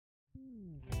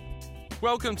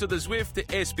Welcome to the Zwift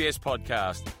SBS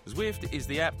podcast. Zwift is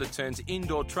the app that turns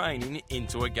indoor training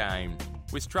into a game.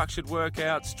 With structured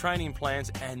workouts, training plans,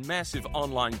 and massive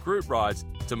online group rides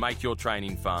to make your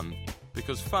training fun.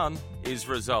 Because fun is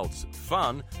results.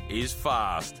 Fun is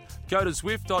fast. Go to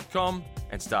Zwift.com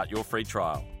and start your free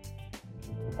trial.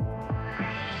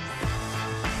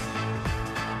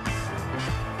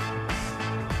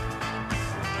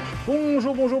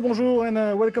 Bonjour, and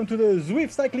welcome to the Zwift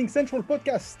Cycling Central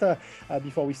podcast.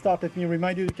 Before we start, let me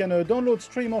remind you can download,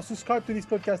 stream, or subscribe to this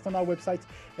podcast on our website,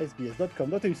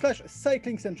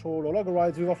 sbs.com.au/cycling central, or log a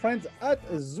ride with our friends at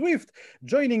Zwift.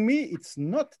 Joining me, it's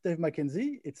not Dave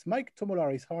McKenzie, it's Mike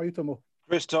Tomolaris. How are you, Tomo?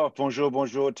 Christophe,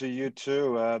 bonjour to you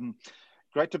too.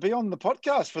 Great to be on the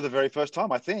podcast for the very first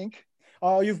time, I think.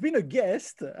 You've been a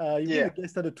guest. Been a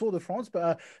guest at the Tour de France,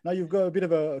 but now you've got a bit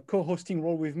of a co-hosting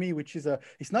role with me, which is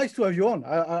it's nice to have you on.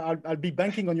 I'll be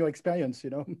banking on your experience,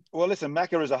 you know. Well, listen,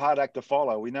 Macca is a hard act to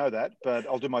follow. We know that, but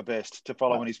I'll do my best to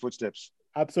follow in his footsteps.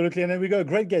 Absolutely, and then we got a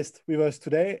great guest with us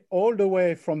today, all the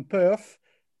way from Perth.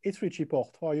 It's Richie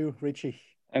Porte. How are you, Richie?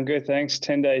 I'm good, thanks.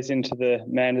 10 days into the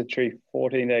mandatory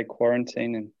 14-day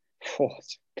quarantine, and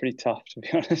it's pretty tough, to be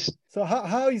honest. So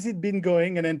how has it been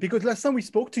going? And then, because last time we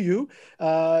spoke to you,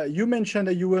 you mentioned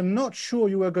that you were not sure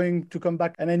you were going to come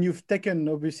back, and then you've taken,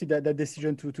 obviously, that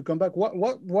decision to come back.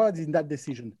 What was in that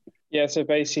decision? Yeah, so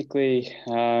basically,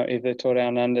 if the Tour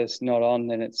Down Under's not on,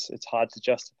 then it's hard to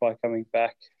justify coming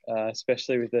back,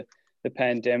 especially with the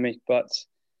pandemic. But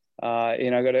I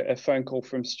got a phone call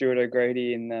from Stuart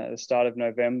O'Grady in the start of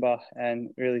November and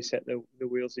really set the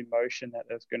wheels in motion that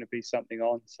there's going to be something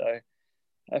on. So,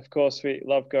 of course, we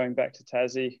love going back to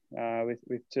Tassie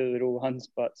with two little ones,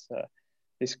 but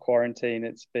this quarantine,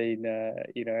 it's been,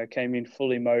 I came in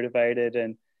fully motivated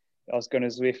and I was going to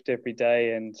Zwift every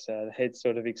day, and the head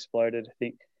sort of exploded. I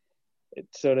think it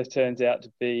sort of turns out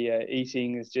to be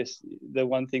eating is just the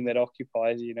one thing that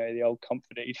occupies, the old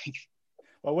comfort eating.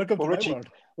 Well, welcome to Richie. My world.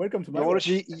 Welcome to my world.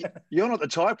 Richie, you're not the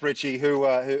type, Richie,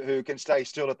 who can stay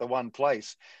still at the one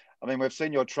place. I mean, we've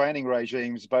seen your training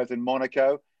regimes both in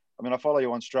Monaco. I mean, I follow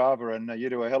you on Strava, and you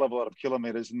do a hell of a lot of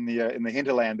kilometres in the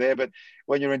hinterland there. But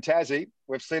when you're in Tassie,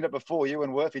 we've seen it before. You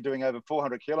and Worthy doing over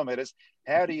 400 kilometres.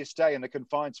 How do you stay in the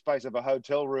confined space of a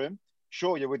hotel room?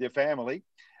 Sure, you're with your family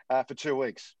for 2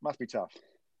 weeks. Must be tough.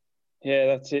 Yeah,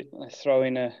 that's it. I throw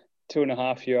in a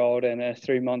 2.5-year-old and a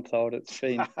 3-month-old. It's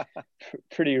been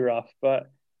pretty rough,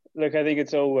 but look, I think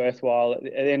it's all worthwhile. At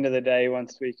the end of the day,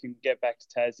 once we can get back to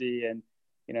Tassie, and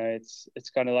it's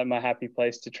kind of like my happy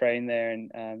place to train there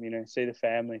and see the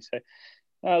family. So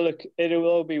look, it will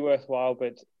all be worthwhile,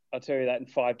 but I'll tell you that in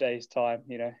 5 days' time.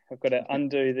 I've got to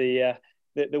undo the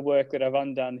work that I've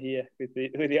undone here with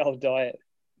the old diet.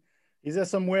 Is there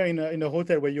somewhere in a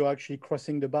hotel where you're actually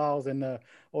crossing the bars and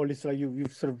all this, like you're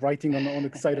sort of writing on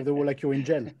the side of the wall like you're in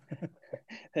jail?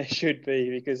 There should be,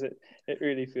 because it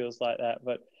really feels like that.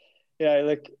 But,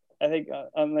 look, I think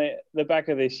on the back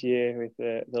of this year with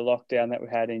the lockdown that we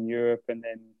had in Europe, and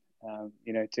then,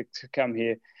 to come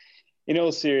here, in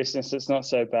all seriousness, it's not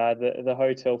so bad. The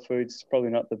hotel food's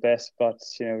probably not the best, but,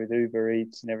 with Uber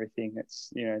Eats and everything, it's,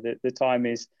 the time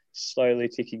is slowly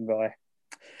ticking by.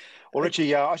 Well,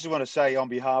 Richie, I just want to say on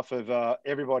behalf of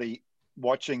everybody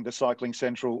watching the Cycling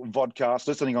Central vodcast,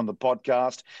 listening on the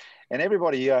podcast, and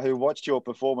everybody who watched your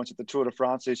performance at the Tour de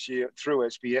France this year through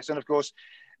SBS, and of course,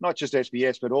 not just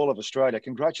SBS, but all of Australia,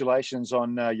 congratulations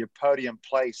on your podium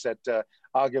place at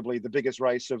arguably the biggest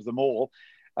race of them all.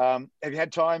 Have you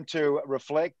had time to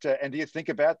reflect, and do you think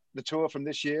about the Tour from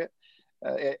this year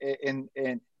in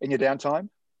your downtime?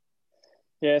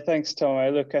 Yeah, thanks, Tomo.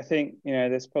 Look, I think,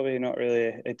 there's probably not really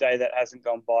a day that hasn't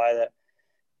gone by that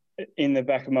in the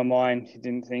back of my mind, you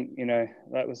didn't think,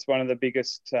 that was one of the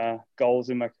biggest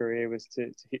goals in my career, was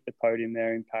to hit the podium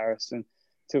there in Paris. And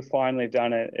to have finally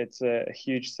done it, it's a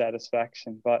huge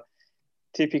satisfaction. But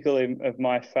typical of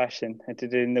my fashion, and to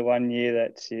do in the 1 year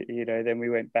that, then we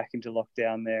went back into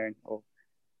lockdown there, or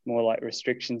more like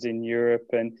restrictions in Europe.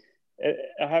 And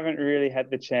I haven't really had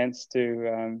the chance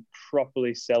to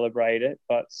properly celebrate it,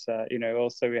 but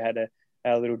also we had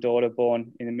our little daughter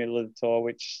born in the middle of the tour,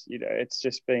 which it's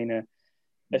just been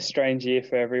a strange year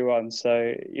for everyone.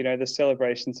 So the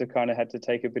celebrations have kind of had to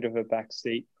take a bit of a back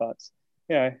seat, but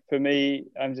for me,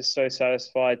 I'm just so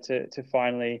satisfied to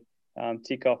finally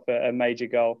tick off a major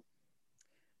goal.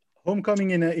 Homecoming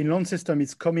in Launceston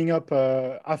is coming up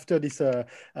after this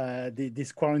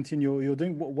quarantine you're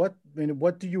doing.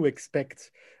 What do you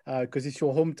expect? Because it's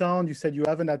your hometown. You said you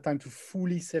haven't had time to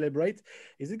fully celebrate.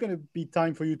 Is it going to be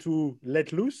time for you to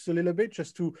let loose a little bit,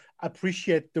 just to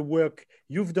appreciate the work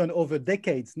you've done over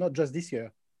decades, not just this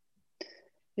year?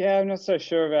 Yeah, I'm not so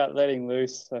sure about letting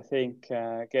loose. I think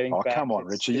getting Oh, back. come on,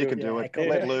 Richie, you can do it.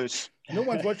 Let loose. No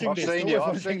one's watching this.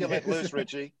 I've seen you let loose,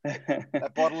 Richie.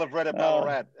 That bottle of red at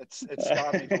Ballarat, it's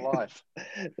scarred me for life.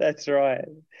 That's right.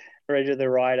 Read the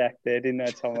right act there, didn't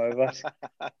I, Tomo?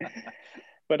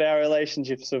 But our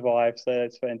relationship survived, so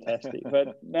that's fantastic.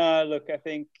 But no, look, I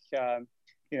think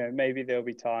maybe there'll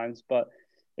be times, but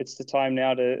it's the time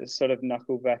now to sort of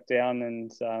knuckle back down,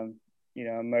 and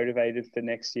I'm motivated for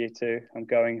next year too. I'm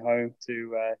going home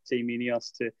to Team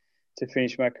Ineos to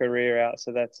finish my career out,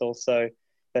 so that's also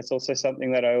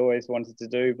something that I always wanted to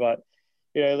do. But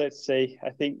let's see.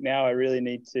 I think now I really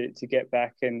need to get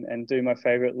back and do my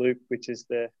favourite loop, which is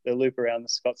the loop around the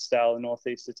Scottsdale, the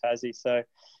northeast of Tassie. So,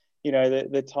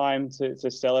 the time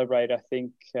to celebrate, I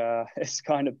think, it's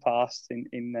kind of passed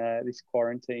in this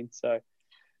quarantine. So,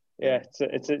 yeah,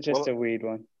 it's just a weird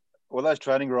one. Well, those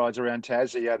training rides around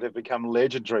Tassie, they've become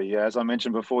legendary. As I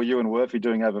mentioned before, you and Worthy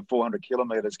doing over 400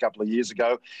 kilometres a couple of years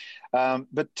ago.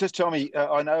 But just tell me,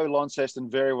 I know Launceston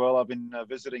very well. I've been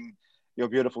visiting your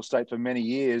beautiful state for many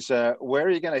years. Where are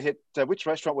you going to hit? Which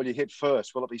restaurant will you hit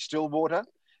first? Will it be Stillwater?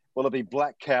 Will it be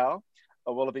Black Cow?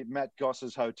 Or will it be Matt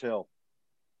Goss's hotel?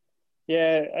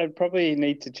 Yeah, I'd probably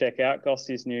need to check out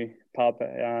Gossie's new pub.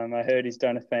 I heard he's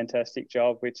done a fantastic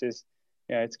job, which is,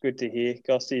 it's good to hear.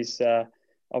 Gossie's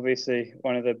obviously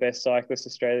one of the best cyclists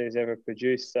Australia's ever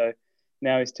produced. So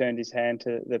now he's turned his hand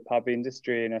to the pub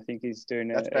industry, and I think he's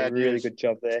doing a really good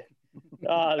job there.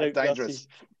 Look, dangerous.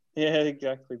 Yeah,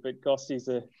 exactly. But Gossie's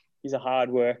he's a hard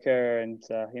worker, and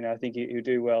I think he'll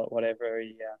do well at whatever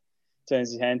he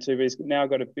turns his hand to. But he's now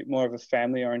got a bit more of a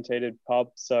family-orientated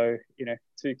pub. So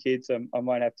 2 kids, I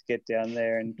might have to get down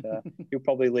there, and he'll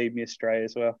probably lead me astray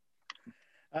as well.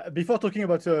 Before talking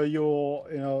about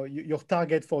your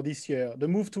target for this year, the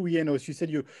move to Ineos, you said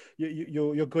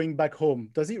you're going back home.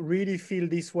 Does it really feel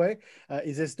this way?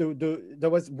 Is this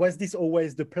was this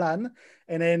always the plan?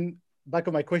 And then back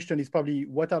of my question is probably,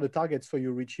 what are the targets for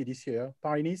you, Richie, this year?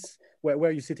 Paris-Nice, where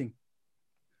are you sitting?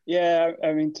 Yeah,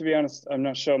 I mean, to be honest, I'm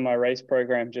not sure my race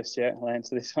program just yet. I'll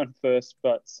answer this one first,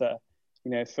 but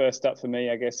first up for me,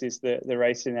 I guess, is the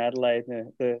race in Adelaide,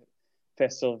 the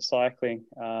Festival of Cycling.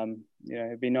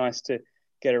 It'd be nice to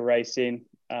get a race in.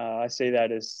 I see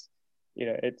that as,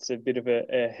 it's a bit of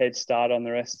a head start on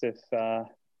the rest of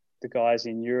the guys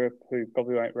in Europe who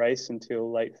probably won't race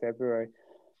until late February.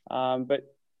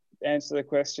 But to answer the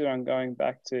question on going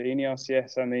back to Ineos,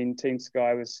 yes, I mean, Team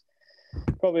Sky was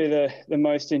probably the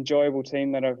most enjoyable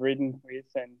team that I've ridden with,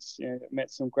 and met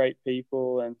some great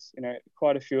people, and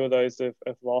quite a few of those have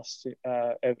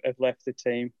left the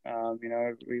team.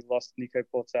 We lost Nico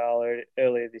Portal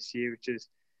earlier this year, which is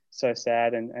so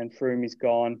sad, and Froome is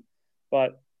gone.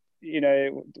 But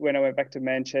when I went back to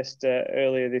Manchester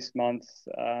earlier this month,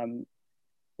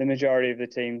 the majority of the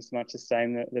team's much the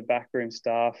same, the backroom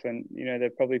staff, and they're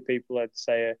probably people I'd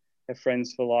say are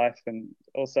friends for life, and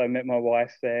also met my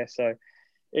wife there. So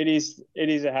it is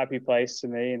a happy place to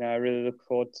me, and I really look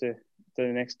forward to the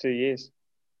next 2 years.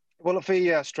 Will it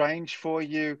be strange for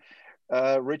you,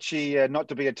 Richie, not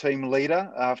to be a team leader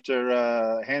after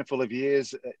a handful of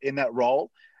years in that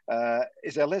role?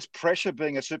 Is there less pressure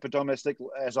being a super domestic,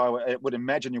 as I would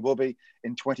imagine you will be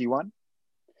in 21?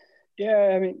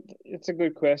 Yeah, I mean, it's a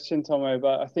good question, Tomo,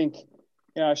 but I think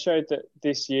I showed that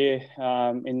this year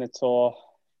in the Tour,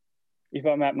 if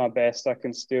I'm at my best, I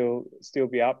can still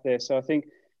be up there. So I think,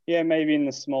 yeah, maybe in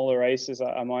the smaller races,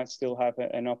 I might still have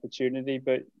an opportunity.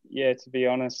 But yeah, to be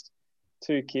honest,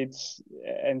 2 kids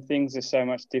and things are so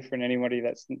much different. Anybody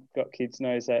that's got kids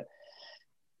knows that,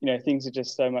 things are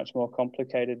just so much more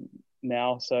complicated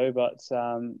now. So, but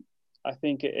I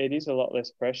think it is a lot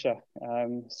less pressure,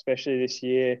 especially this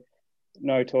year.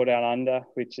 No Tour Down Under,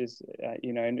 which is,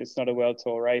 and it's not a World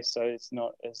Tour race, so it's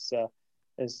not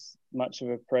as much of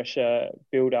a pressure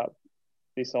build up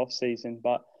this off season.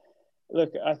 But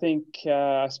look, I think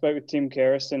I spoke with Tim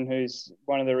Kerrison, who's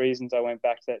one of the reasons I went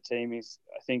back to that team. Is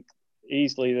I think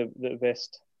easily the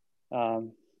best,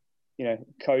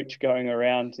 coach going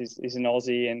around is an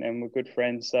Aussie, and we're good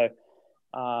friends. So,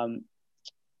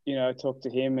 I talked to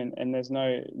him, and there's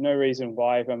no reason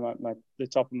why if I'm at the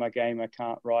top of my game, I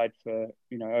can't ride for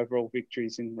overall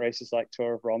victories in races like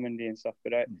Tour of Romandy and stuff.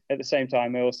 But at the same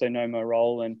time, I also know my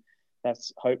role, and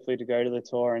that's hopefully to go to the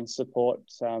Tour and support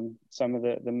some of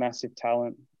the massive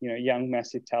talent, young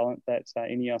massive talent that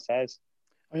Ineos has.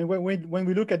 I mean, when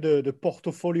we look at the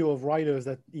portfolio of riders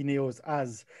that Ineos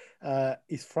has,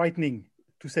 is frightening,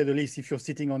 to say the least, if you're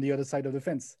sitting on the other side of the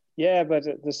fence. Yeah, but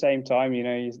at the same time,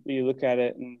 you look at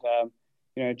it, and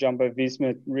Jumbo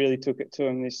Visma really took it to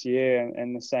him this year,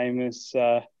 and the same as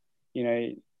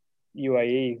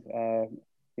UAE.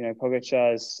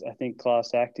 Pogacar's, I think,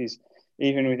 class act is,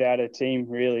 even without a team,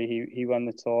 really, he won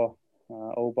the Tour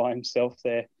all by himself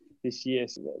there this year.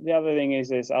 So the other thing is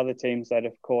there's other teams that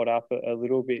have caught up a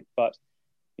little bit, but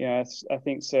I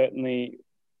think certainly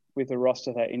with the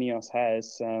roster that Ineos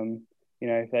has,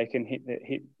 if they can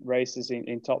hit races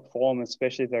in top form,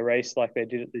 especially the race like they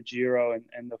did at the Giro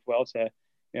and the Vuelta,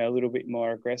 a little bit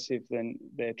more aggressive than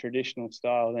their traditional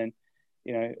style, then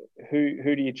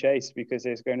who do you chase? Because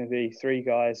there's going to be three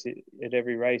guys at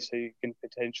every race who can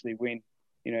potentially win,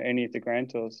 any of the Grand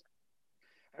Tours.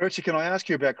 Richie, can I ask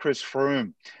you about Chris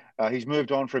Froome? He's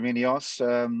moved on from Ineos.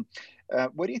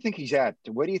 Where do you think he's at?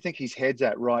 Where do you think his head's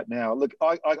at right now? Look,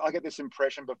 I get this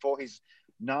impression before his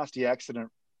nasty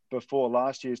accident before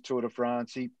last year's Tour de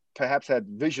France, he perhaps had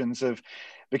visions of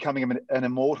becoming an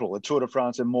immortal, a Tour de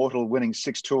France immortal, winning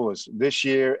 6 tours this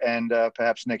year and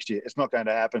perhaps next year. It's not going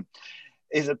to happen.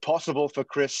 Is it possible for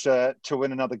Chris to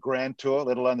win another Grand Tour,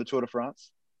 let alone the Tour de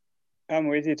France? I'm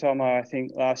with you, Tom. I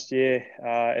think last year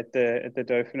at the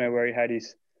Dauphiné, where he had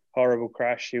his horrible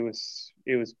crash, he was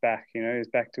back. He was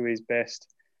back to his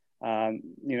best.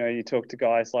 You talk to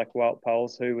guys like Wout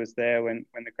Poels, who was there when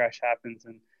the crash happens,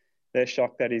 and they're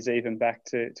shocked that he's even back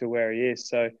to where he is.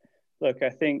 So, look, I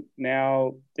think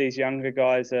now these younger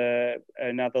guys are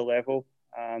another level.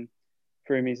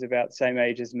 Froome's about the same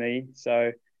age as me,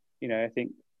 so I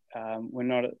think we're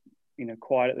not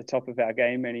quite at the top of our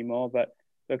game anymore, but.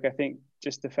 Look, I think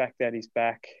just the fact that he's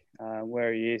back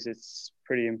where he is, it's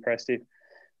pretty impressive.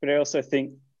 But I also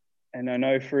think, and I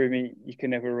know Froome, you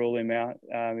can never rule him out.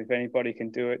 If anybody can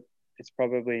do it, it's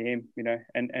probably him,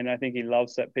 And I think he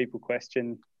loves that people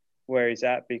question where he's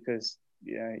at because,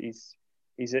 he's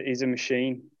a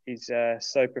machine. He's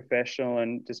so professional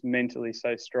and just mentally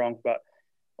so strong. But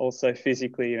also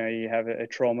physically, you have a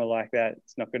trauma like that,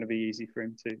 it's not going to be easy for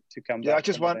him to come back.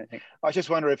 I just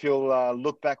wonder if he'll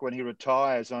look back when he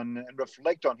retires and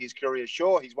reflect on his career.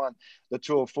 Sure, he's won the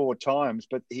Tour 4 times,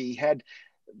 but he had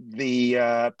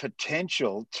the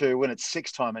potential to win it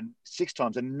 6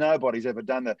 times, and nobody's ever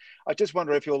done that. I just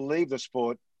wonder if he'll leave the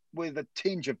sport with a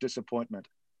tinge of disappointment.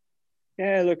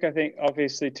 Yeah, look, I think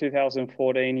obviously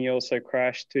 2014 he also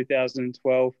crashed.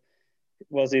 2012.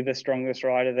 Was he the strongest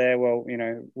rider there? Well,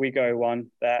 Wigo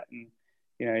won that and,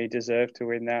 he deserved to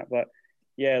win that. But,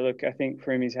 yeah, look, I think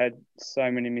Froome's had so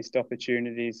many missed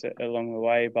opportunities along the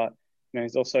way. But,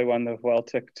 he's also won the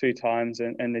Vuelta 2 times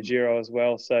and the Giro as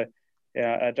well. So,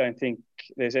 yeah, I don't think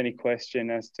there's any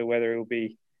question as to whether he'll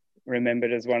be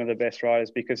remembered as one of the best riders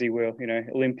because he will.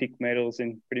 Olympic medals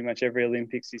in pretty much every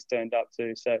Olympics he's turned up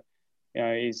to. So,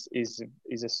 he's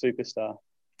a superstar.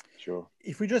 Sure.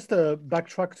 If we just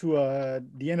backtrack to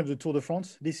the end of the Tour de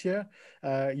France this year,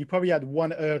 you probably had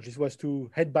one urge. This was to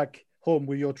head back home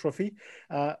with your trophy.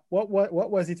 What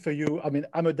was it for you? I mean,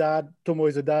 I'm a dad. Tomo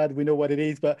is a dad. We know what it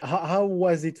is. But how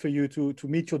was it for you to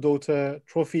meet your daughter,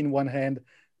 trophy in one hand,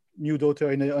 new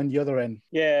daughter on the other end?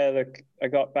 Yeah, look, I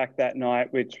got back that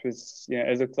night, which was,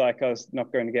 it looked like I was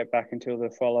not going to get back until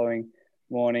the following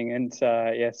morning. And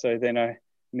so then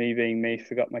me being me,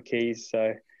 forgot my keys.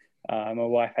 So my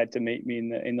wife had to meet me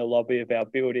in the lobby of our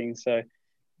building. So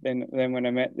then when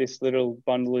I met this little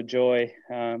bundle of joy,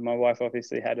 my wife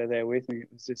obviously had her there with me. It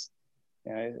was just,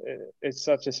 it's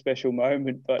such a special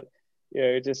moment. But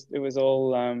it was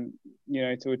all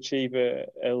to achieve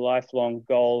a lifelong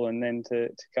goal and then to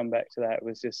come back to that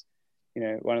was just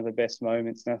one of the best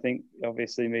moments. And I think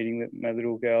obviously meeting my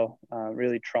little girl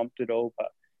really trumped it all. But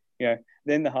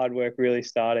then the hard work really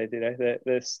started.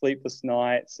 The sleepless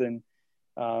nights and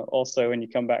also when you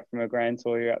come back from a Grand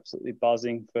Tour, you're absolutely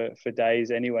buzzing for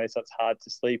days anyway, so it's hard to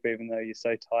sleep even though you're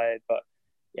so tired. But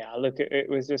yeah, look, it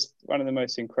was just one of the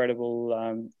most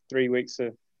incredible 3 weeks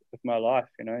of my life.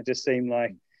 It just seemed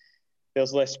like there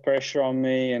was less pressure on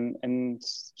me and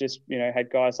just had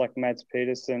guys like Mads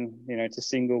Pedersen to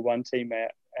single one team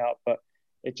out, but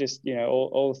it just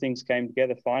all the things came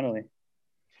together finally.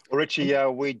 Well, Richie,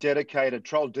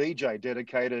 Troll DJ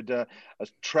dedicated a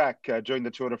track during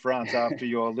the Tour de France after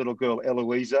your little girl,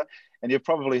 Eloisa. And you've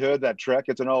probably heard that track.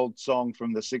 It's an old song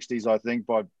from the 60s, I think,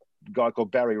 by a guy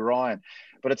called Barry Ryan.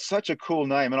 But it's such a cool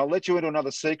name. And I'll let you into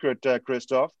another secret,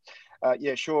 Christoph.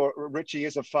 Yeah, sure, Richie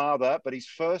is a father, but his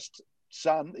first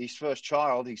son,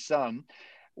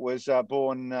 was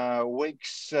born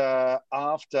weeks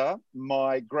after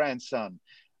my grandson.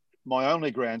 My only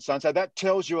grandson. So that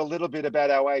tells you a little bit about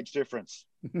our age difference.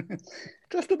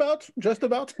 Just about.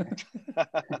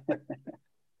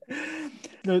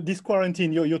 This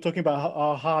quarantine, you're talking about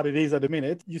how hard it is at the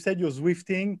minute. You said you're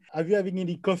Zwifting. Have you having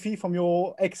any coffee from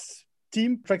your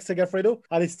ex-team, Trek Segafredo?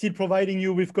 Are they still providing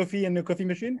you with coffee and a coffee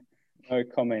machine? No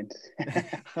comment.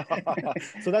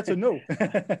 So that's a no.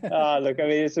 Look, I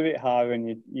mean, it's a bit hard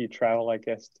when you travel, I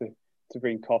guess, to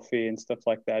bring coffee and stuff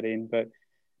like that in. But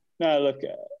no, look,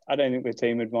 I don't think the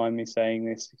team would mind me saying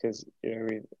this because, you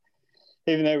know,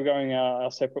 even though we're going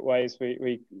our separate ways,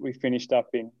 we finished up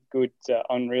in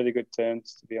on really good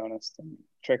terms, to be honest. And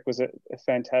Trek was a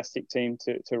fantastic team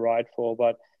to ride for,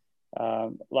 but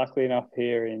luckily enough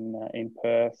here in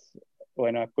Perth,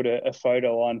 when I put a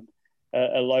photo on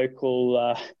a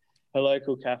local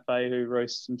cafe who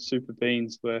roasts some super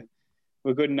beans, were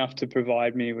good enough to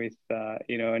provide me with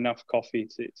enough coffee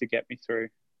to get me through.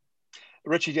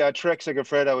 Richie, Trek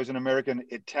Segafredo is an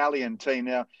American-Italian team.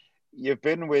 Now, you've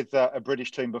been with a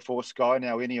British team before, Sky,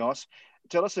 now Ineos.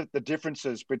 Tell us the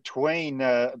differences between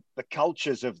the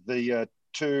cultures of the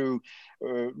two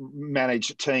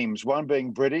managed teams, one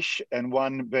being British and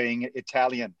one being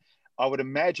Italian. I would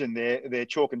imagine they're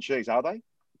chalk and cheese, are they?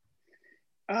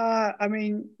 I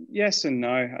mean, yes and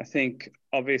no. I think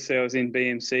obviously I was in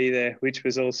BMC there, which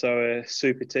was also a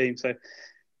super team. So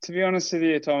to be honest with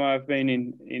you, Tom, I've been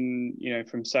in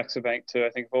from Saxo Bank too. I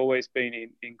think I've always been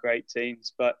in great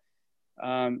teams, but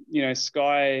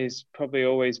Sky has probably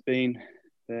always been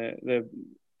the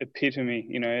epitome.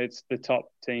 You know, it's the top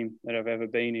team that I've ever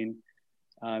been in.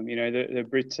 The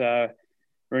Brits are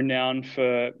renowned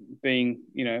for being,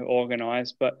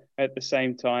 organised, but at the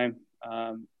same time,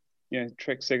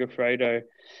 Trek Segafredo,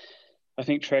 I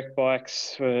think Trek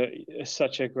Bikes were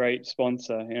such a great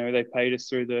sponsor. You know, they paid us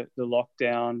through the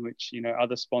lockdown, which,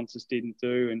 other sponsors didn't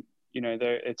do. And,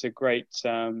 it's a great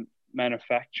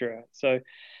manufacturer. So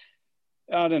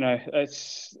I don't know.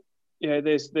 It's,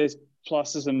 there's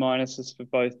pluses and minuses for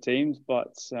both teams.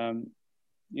 But,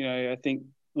 I think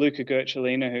Luca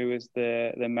Gertcholina, who was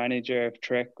the manager of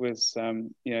Trek, was,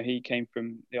 he came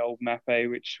from the old Mappe,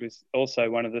 which was also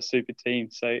one of the super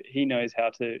teams. So he knows how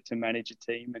to manage a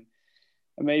team. And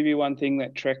maybe one thing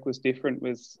that Trek was different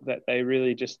was that they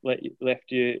really just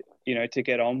left you, to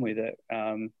get on with it.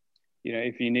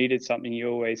 If you needed something, you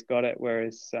always got it.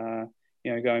 Whereas,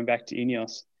 going back to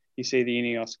Ineos, you see the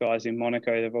Ineos guys in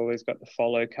Monaco, they've always got the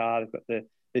follow car, they've got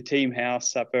the team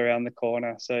house up around the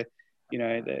corner. So,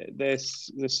 they're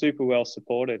super well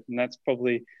supported. And that's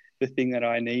probably the thing that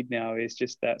I need now is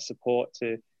just that support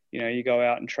to, you go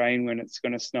out and train when it's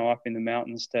going to snow up in the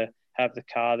mountains, to have the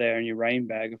car there and your rain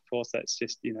bag. Of course, that's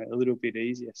just, a little bit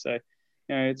easier. So,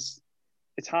 it's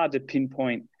hard to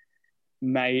pinpoint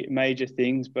major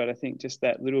things, but I think just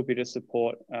that little bit of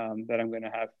support that I'm going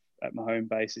to have at my home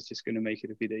base is just going to make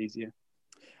it a bit easier.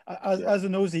 As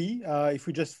an Aussie, if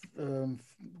we just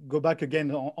go back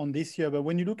again on this year, but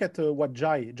when you look at what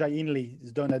Jai Hindley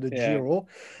has done at the Giro,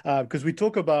 because we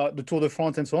talk about the Tour de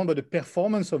France and so on, but the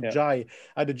performance of Jai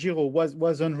at the Giro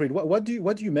was unreal. What do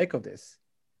you make of this?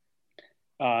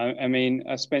 I mean,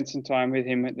 I spent some time with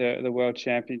him at the World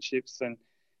Championships, and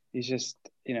he's just,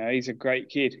 he's a great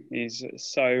kid. He's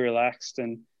so relaxed,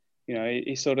 and,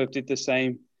 he sort of did the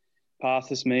same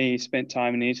path as me. He spent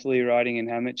time in Italy riding in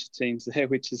amateur teams there,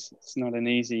 which is, it's not an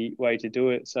easy way to do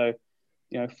it. So,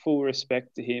 full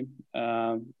respect to him.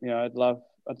 I'd love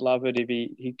it if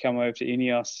he'd come over to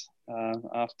Ineos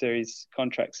after his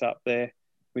contract's up there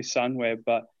with Sunweb.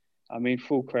 But I mean,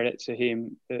 full credit to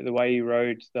him. The way he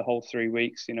rode the whole 3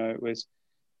 weeks, it was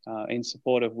in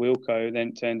support of Wilco. Then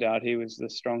it turned out he was the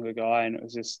stronger guy, and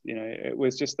it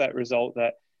was just that result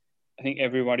that I think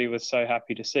everybody was so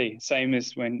happy to see. Same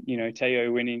as when,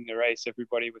 Teo winning the race,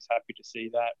 everybody was happy to see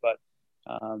that. But,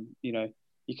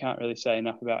 you can't really say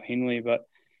enough about Hindley. But,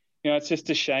 it's just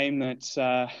a shame that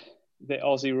the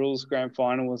Aussie Rules Grand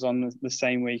Final was on the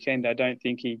same weekend. I don't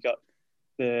think he got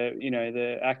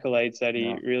the accolades that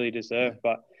he really deserved.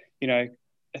 But,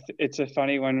 it's a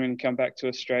funny one when you come back to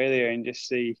Australia and just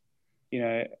see,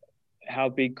 how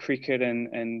big cricket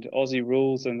and Aussie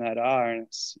rules and that are. And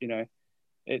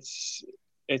it's,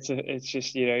 it's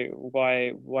just,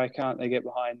 why can't they get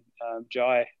behind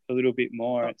Jai a little bit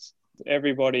more? It's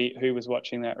everybody who was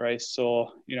watching that race saw,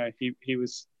 he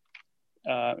was,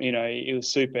 he was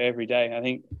super every day. I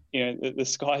think, the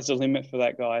sky's the limit for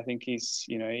that guy. I think he's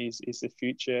the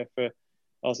future for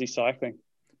Aussie cycling.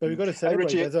 But we've got to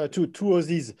celebrate. There's two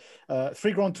Aussies,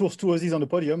 3 Grand Tours, 2 Aussies on the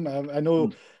podium. I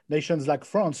know nations like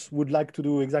France would like to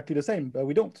do exactly the same, but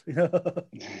we don't.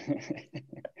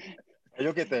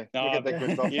 You'll get there. No, You'll get there,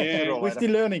 Christoph. Yeah, we're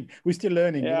still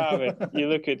learning. Yeah, but you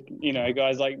look at,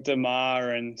 guys like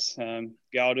Demar and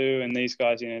Gaudu and these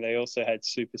guys, they also had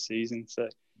super seasons. So,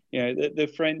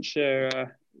 the French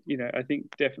are, I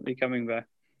think definitely coming back.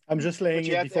 I'm just laying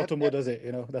it before Tomo does it,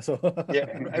 that's all. Yeah,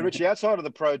 and Richie, outside of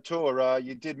the Pro Tour,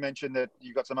 you did mention that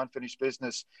you got some unfinished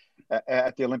business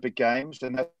at the Olympic Games,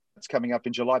 and that's coming up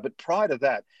in July. But prior to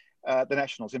that, the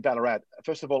Nationals in Ballarat.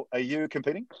 First of all, are you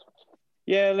competing?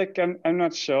 Yeah, look, I'm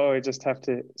not sure. We just have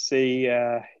to see,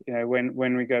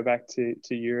 when we go back to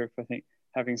Europe. I think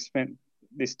having spent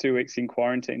this 2 weeks in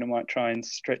quarantine, I might try and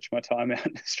stretch my time out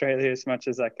in Australia as much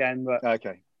as I can. But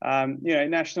okay,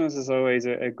 Nationals is always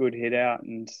a good hit out,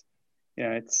 and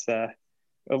it's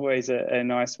always a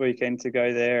nice weekend to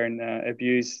go there and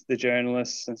abuse the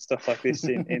journalists and stuff like this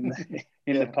in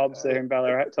the pubs there in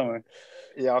Ballarat, Tomo.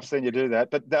 Yeah, I've seen you do that.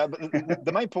 But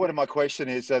the main point of my question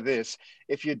is this: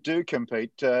 if you do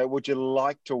compete, would you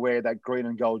like to wear that green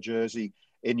and gold jersey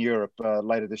in Europe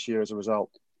later this year as a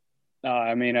result? No,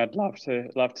 I mean, I'd love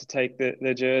to take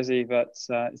the jersey, but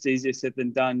it's easier said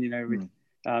than done,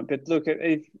 but look,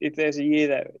 if there's a year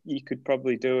that you could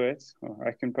probably do it, or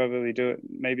I can probably do it,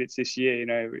 maybe it's this year.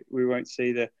 We won't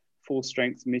see the full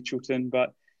strength Mitchelton,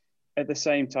 but at the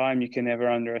same time, you can never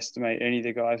underestimate any of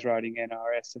the guys riding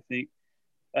NRS. I think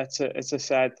it's a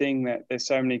sad thing that there's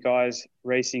so many guys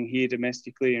racing here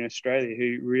domestically in Australia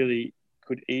who really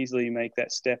could easily make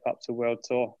that step up to World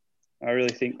Tour. I really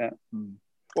think that.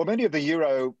 Well, many of the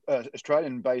Euro-based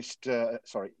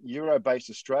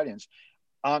Australians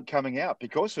aren't coming out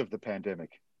because of the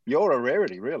pandemic. You're a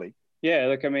rarity, really. Yeah,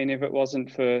 look, I mean, if it wasn't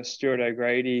for Stuart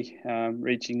O'Grady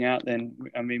reaching out, then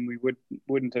we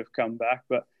wouldn't have come back.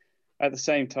 But at the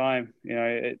same time,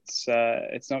 it's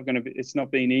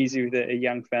not been easy with a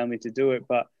young family to do it.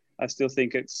 But I still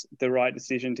think it's the right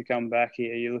decision to come back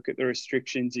here. You look at the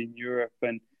restrictions in Europe,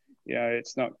 and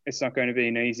it's not going to be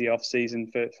an easy off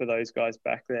season for those guys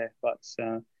back there. But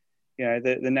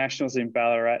the Nationals in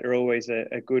Ballarat are always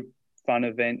a good, fun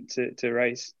event to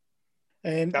race.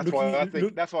 And that's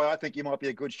why I think you might be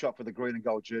a good shot for the green and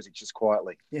gold jersey, just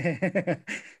quietly.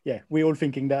 Yeah, we're all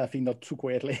thinking that. I think not too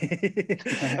quietly.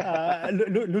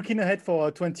 Looking ahead for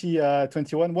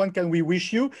 2021, what can we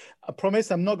wish you? I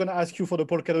promise I'm not going to ask you for the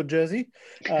polka dot jersey.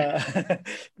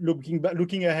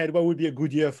 Looking ahead, what would be a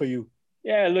good year for you?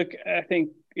 Yeah, look, I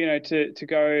think to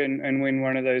go and win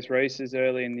one of those races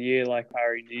early in the year, like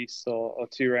Paris-Nice or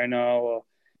Tirreno or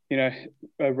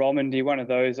Romandy, one of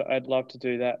those. I'd love to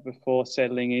do that before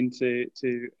settling into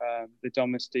the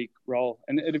domestique role,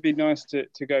 and it'd be nice to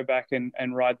go back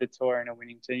and ride the Tour in a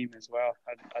winning team as well.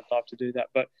 I'd love to do that,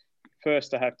 but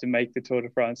first I have to make the Tour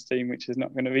de France team, which is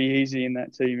not going to be easy in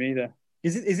that team either.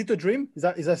 Is it a dream? Is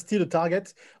that still a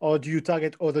target, or do you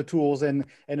target other tours and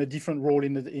a different role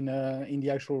in the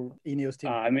actual Ineos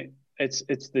team? I mean,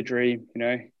 it's the dream,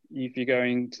 If you're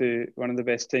going to one of the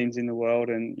best teams in the world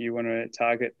and you want to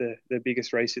target the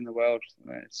biggest race in the world,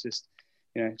 it's just,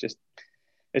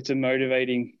 it's a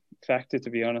motivating factor, to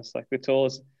be honest. Like the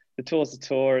tour's the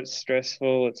tour. It's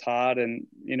stressful, it's hard, and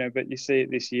but you see it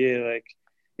this year. Like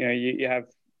you have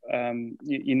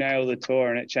you nail the Tour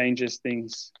and it changes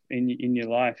things in your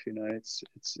life. It's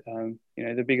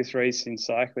the biggest race in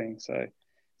cycling, so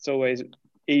it's always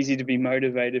easy to be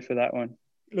motivated for that one.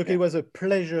 Look, It was a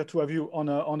pleasure to have you on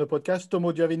the podcast.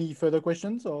 Tomo, do you have any further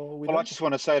questions? Well, I just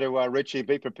want to say to Richie,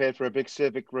 be prepared for a big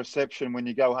civic reception when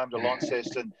you go home to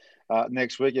Launceston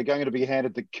next week. You're going to be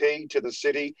handed the key to the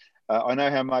city. I know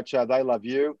how much they love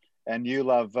you, and you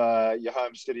love your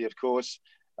home city, of course.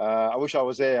 I wish I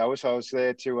was there. I wish I was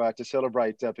there to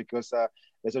celebrate because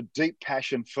there's a deep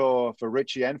passion for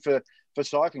Richie and for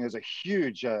cycling. There's a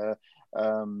huge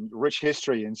rich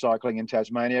history in cycling in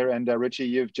Tasmania, and Richie,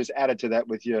 you've just added to that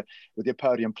with your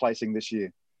podium placing this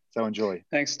year. So enjoy.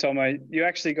 Thanks, Tomo. You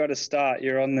actually got to start.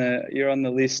 You're on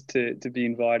the list to be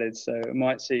invited, so I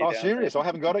might see you. Oh, serious? I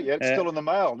haven't got it yet. It's still in the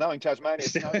mail. Knowing Tasmania,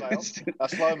 it's no mail. A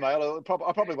slow mail.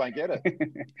 I probably won't get it.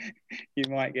 You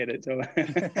might get it, Tomo.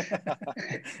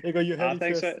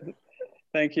 Thanks.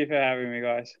 Thank you for having me,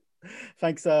 guys.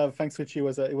 Thanks, Richie.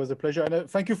 It was a pleasure, and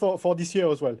thank you for this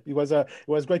year as well. It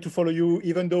was great to follow you,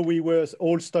 even though we were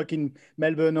all stuck in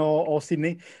Melbourne or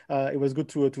Sydney. It was good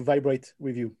to vibrate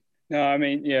with you. No, I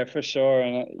mean, yeah, for sure,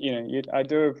 and I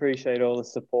do appreciate all the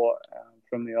support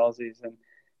from the Aussies, and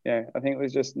I think it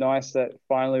was just nice that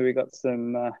finally we got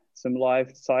some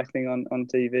live cycling on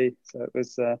TV. So it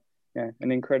was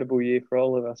an incredible year for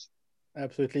all of us.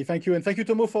 Absolutely, thank you, and thank you,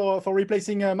 Tomo, for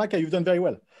replacing Maka. You've done very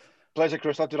well. Pleasure,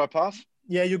 Christoph. Did I pass?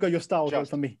 Yeah, you got your star as well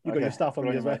from me. You got your star from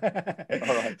me as well.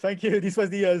 All right. Thank you. This was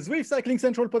the Zwift Cycling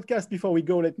Central podcast. Before we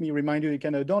go, let me remind you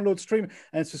can download, stream,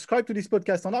 and subscribe to this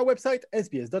podcast on our website,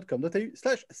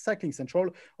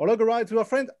 sbs.com.au/cyclingcentral, or log a ride to our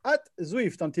friend at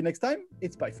Zwift. Until next time,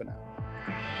 it's bye for now.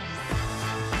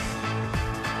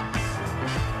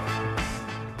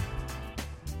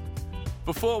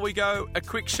 Before we go, a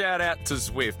quick shout out to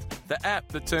Zwift, the app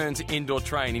that turns indoor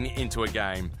training into a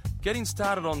game. Getting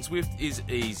started on Zwift is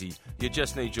easy. You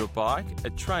just need your bike,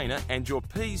 a trainer, and your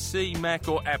PC, Mac,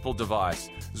 or Apple device.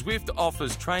 Zwift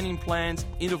offers training plans,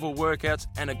 interval workouts,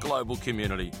 and a global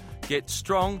community. Get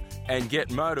strong and get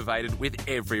motivated with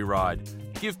every ride.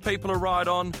 Give people a ride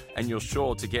on, and you're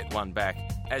sure to get one back,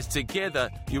 as together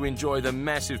you enjoy the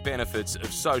massive benefits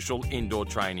of social indoor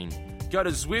training. Go to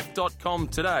Zwift.com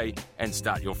today and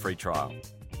start your free trial.